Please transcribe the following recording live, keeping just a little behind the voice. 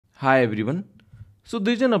Hi everyone. So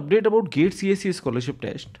there's an update about GATE CSE scholarship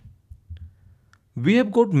test. We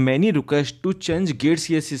have got many requests to change GATE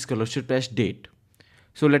CSE scholarship test date.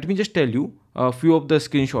 So let me just tell you a few of the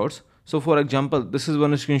screenshots. So for example, this is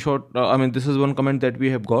one screenshot. This is one comment that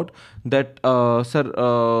we have got that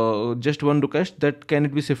sir, just one request that can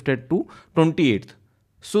it be shifted to 28th.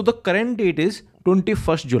 So the current date is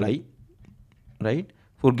 21st July, right,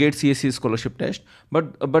 for GATE CSE scholarship test.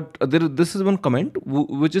 This is one comment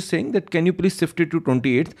which is saying that can you please shift it to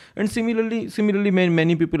 28th. And similarly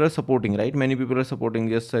many people are supporting, right? Many people are supporting,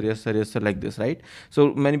 yes sir, yes sir, yes sir, like this, right?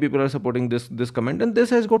 So many people are supporting this comment, and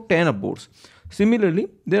this has got 10 upvotes. Similarly,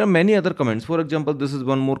 there are many other comments. For example, this is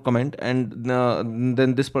one more comment, and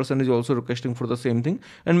then this person is also requesting for the same thing,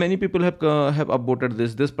 and many people have upvoted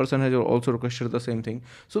this person has also requested the same thing.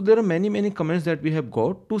 So there are many comments that we have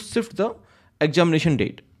got to shift the examination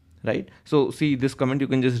date, right? So see this comment, you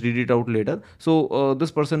can just read it out later. So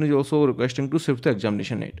this person is also requesting to shift the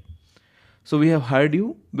examination date. So we have heard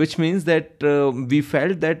you, which means that we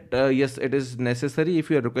felt that yes, it is necessary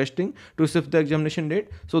if you are requesting to shift the examination date.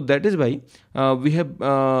 So that is why we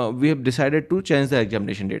have decided to change the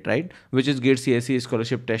examination date, right? Which is GATE CSE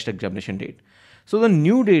scholarship test examination date. So the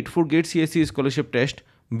new date for GATE CSE scholarship test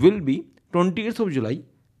will be 20th of July,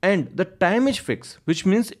 and the time is fixed, which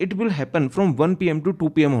means it will happen from 1 p.m. to 2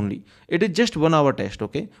 p.m. only. It is just 1 hour test,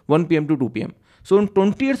 okay? 1 p.m. to 2 p.m. So on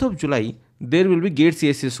 20th of July, there will be GATE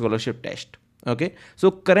CSE scholarship test. Okay. So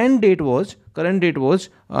current date was,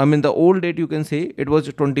 the old date you can say it was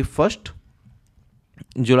 21st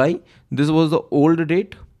July. This was the old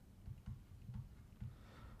date.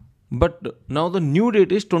 But now the new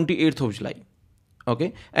date is 28th of July.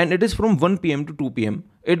 Okay. And it is from 1 p.m. to 2 p.m.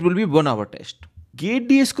 It will be 1 hour test.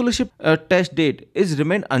 GATE scholarship test date is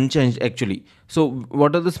remained unchanged actually. So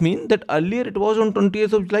what does this mean? That earlier it was on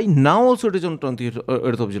 20th of July, now also it is on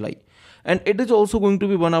 20th of July. And it is also going to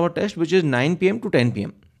be 1 hour test, which is 9 p.m. to 10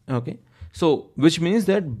 p.m. Okay. So which means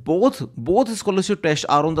that both scholarship tests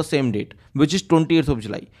are on the same date, which is 20th of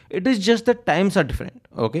July. It is just that times are different.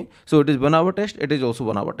 Okay. So it is 1 hour test, it is also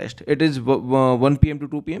 1 hour test. It is 1 p.m. to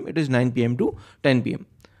 2 p.m. It is 9 p.m. to 10 p.m.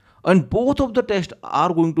 And both of the tests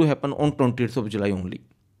are going to happen on 20th of July only,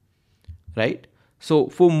 right? So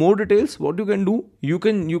for more details, what you can do, you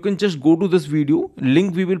can just go to this video,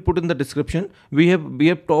 link we will put in the description. We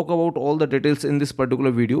have talked about all the details in this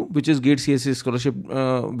particular video, which is GATE CSE scholarship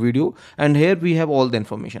video, and here we have all the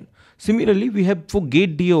information. Similarly, we have for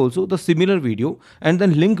gateda also the similar video, and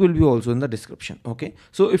then link will be also in the description. Okay.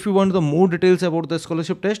 So if you want the more details about the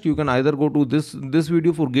scholarship test, you can either go to this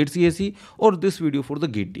video for GATE CSE or this video for the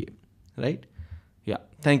gateda, right? Yeah,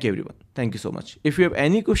 thank you everyone. Thank you so much. If you have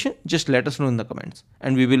any question, just let us know in the comments,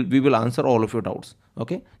 and we will answer all of your doubts.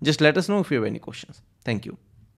 Okay, just let us know if you have any questions. Thank you.